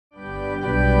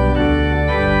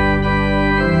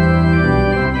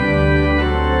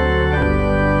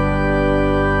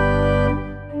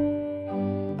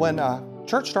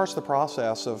church starts the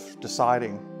process of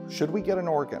deciding, should we get an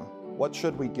organ? What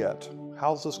should we get?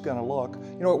 How's this going to look?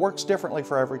 You know, it works differently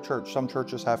for every church. Some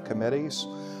churches have committees.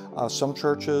 Some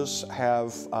churches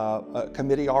have a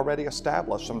committee already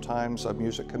established, sometimes a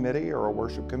music committee or a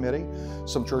worship committee.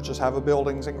 Some churches have a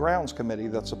buildings and grounds committee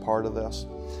that's a part of this.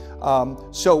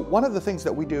 So one of the things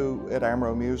that we do at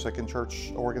Amro Music and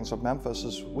Church Organs of Memphis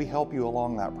is we help you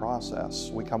along that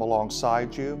process. We come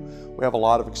alongside you. We have a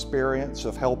lot of experience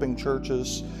of helping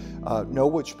churches know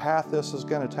which path this is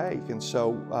going to take. And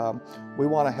so we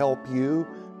want to help you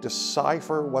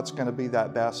decipher what's going to be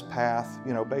that best path,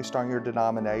 you know, based on your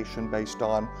denomination, based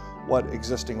on what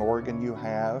existing organ you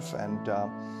have,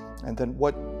 and then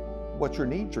what your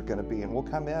needs are going to be. And we'll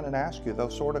come in and ask you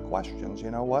those sort of questions.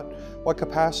 You know, what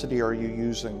capacity are you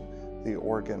using the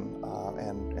organ,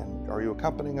 and are you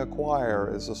accompanying a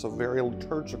choir? Is this a very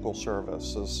liturgical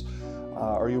service?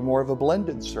 Are you more of a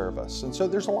blended service? And so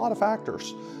there's a lot of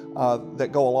factors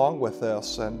that go along with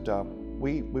this, and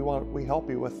we help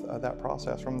you with that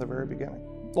process from the very beginning.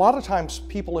 A lot of times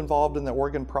people involved in the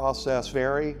organ process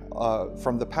vary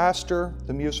from the pastor,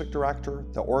 the music director,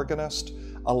 the organist,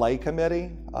 a lay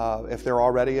committee. If there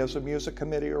already is a music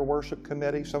committee or worship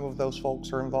committee, some of those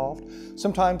folks are involved.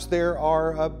 Sometimes there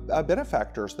are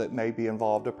benefactors that may be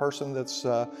involved, a person that's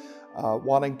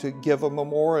wanting to give a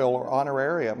memorial or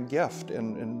honorarium gift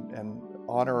in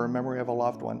honor or memory of a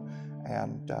loved one.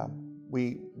 And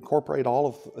we incorporate all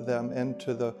of them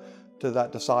into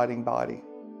that deciding body.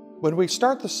 When we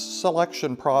start the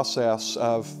selection process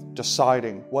of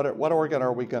deciding what organ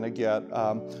are we going to get,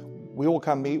 we will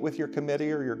come meet with your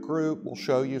committee or your group. We'll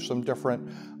show you some different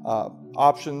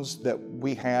options that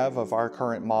we have of our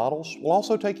current models. We'll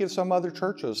also take you to some other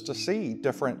churches to see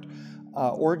different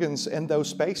organs in those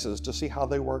spaces, to see how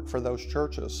they work for those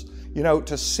churches. You know,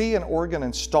 to see an organ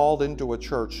installed into a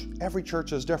church, every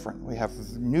church is different. We have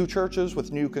new churches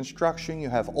with new construction. You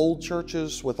have old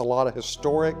churches with a lot of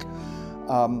historic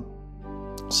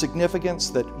significance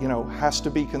that, you know, has to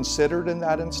be considered in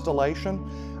that installation.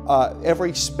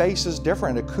 Every space is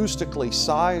different acoustically,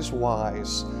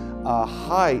 size-wise,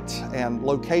 height and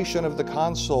location of the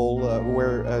console,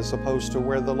 as opposed to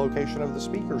where the location of the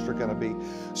speakers are going to be.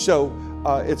 So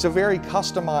it's a very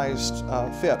customized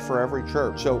fit for every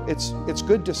church. So it's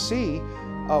good to see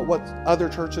what other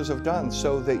churches have done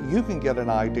so that you can get an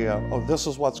idea of this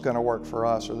is what's going to work for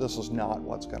us, or this is not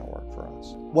what's going to work for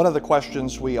us. One of the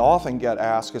questions we often get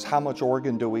asked is, how much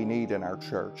organ do we need in our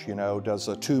church? You know, does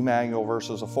a 2-manual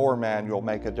versus a 4-manual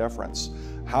make a difference?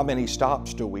 How many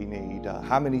stops do we need?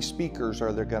 How many speakers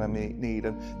are there going to need?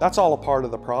 And that's all a part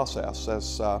of the process.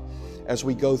 As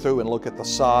we go through and look at the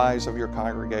size of your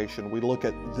congregation, we look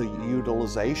at the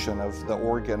utilization of the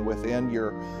organ within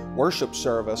your worship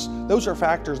service. Those are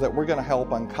factors that we're going to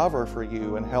help uncover for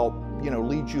you and help, you know,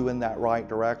 lead you in that right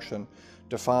direction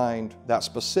to find that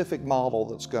specific model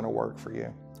that's going to work for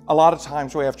you. A lot of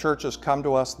times we have churches come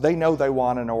to us, they know they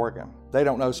want an organ. They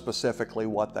don't know specifically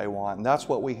what they want, and that's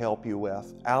what we help you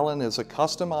with. Allen is a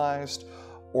customized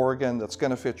organ that's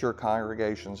going to fit your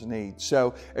congregation's needs.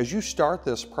 So as you start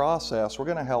this process, we're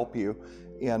going to help you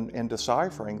in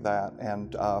deciphering that.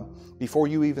 And before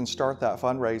you even start that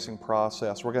fundraising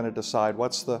process, we're going to decide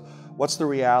what's the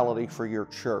reality for your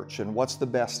church and what's the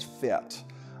best fit.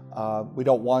 We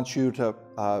don't want you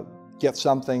to get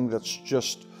something that's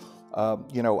just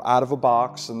you know, out of a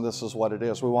box and this is what it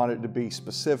is. We want it to be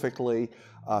specifically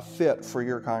fit for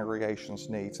your congregation's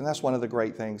needs. And that's one of the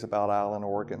great things about Allen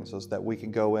organs, is that we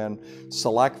can go in,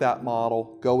 select that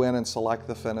model, go in and select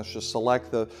the finishes,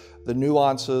 select the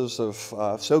nuances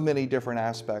of so many different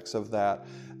aspects of that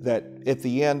at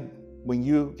the end, when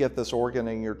you get this organ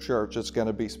in your church, it's going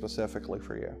to be specifically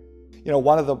for you. You know,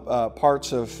 one of the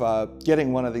parts of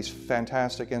getting one of these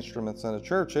fantastic instruments in a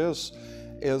church is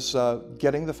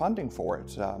getting the funding for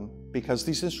it, because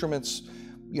these instruments,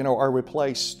 you know, are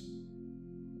replaced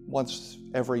once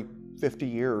every 50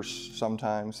 years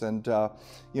sometimes, and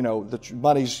you know, the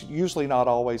money's usually not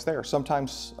always there.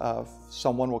 Sometimes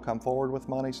someone will come forward with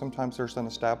money, sometimes there's an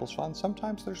established fund,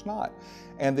 sometimes there's not.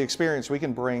 And the experience we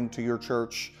can bring to your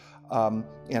church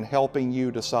in helping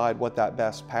you decide what that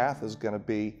best path is going to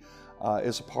be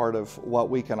is a part of what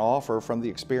we can offer from the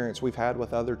experience we've had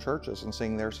with other churches and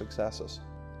seeing their successes.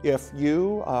 If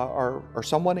you or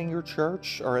someone in your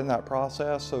church are in that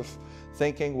process of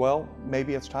thinking, well,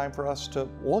 maybe it's time for us to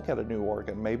look at a new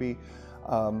organ, maybe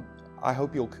I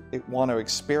hope you'll want to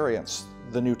experience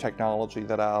the new technology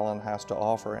that Alan has to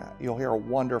offer. You'll hear a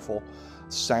wonderful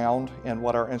sound in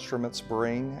what our instruments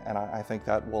bring, and I think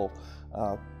that will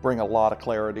bring a lot of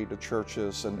clarity to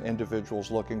churches and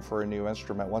individuals looking for a new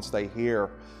instrument. Once they hear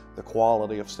the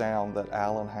quality of sound that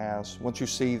Alan has, once you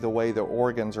see the way the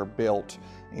organs are built,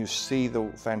 and you see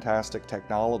the fantastic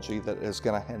technology that is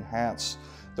going to enhance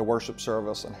the worship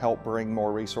service and help bring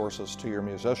more resources to your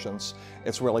musicians,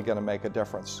 it's really going to make a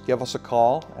difference. Give us a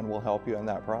call and we'll help you in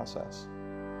that process.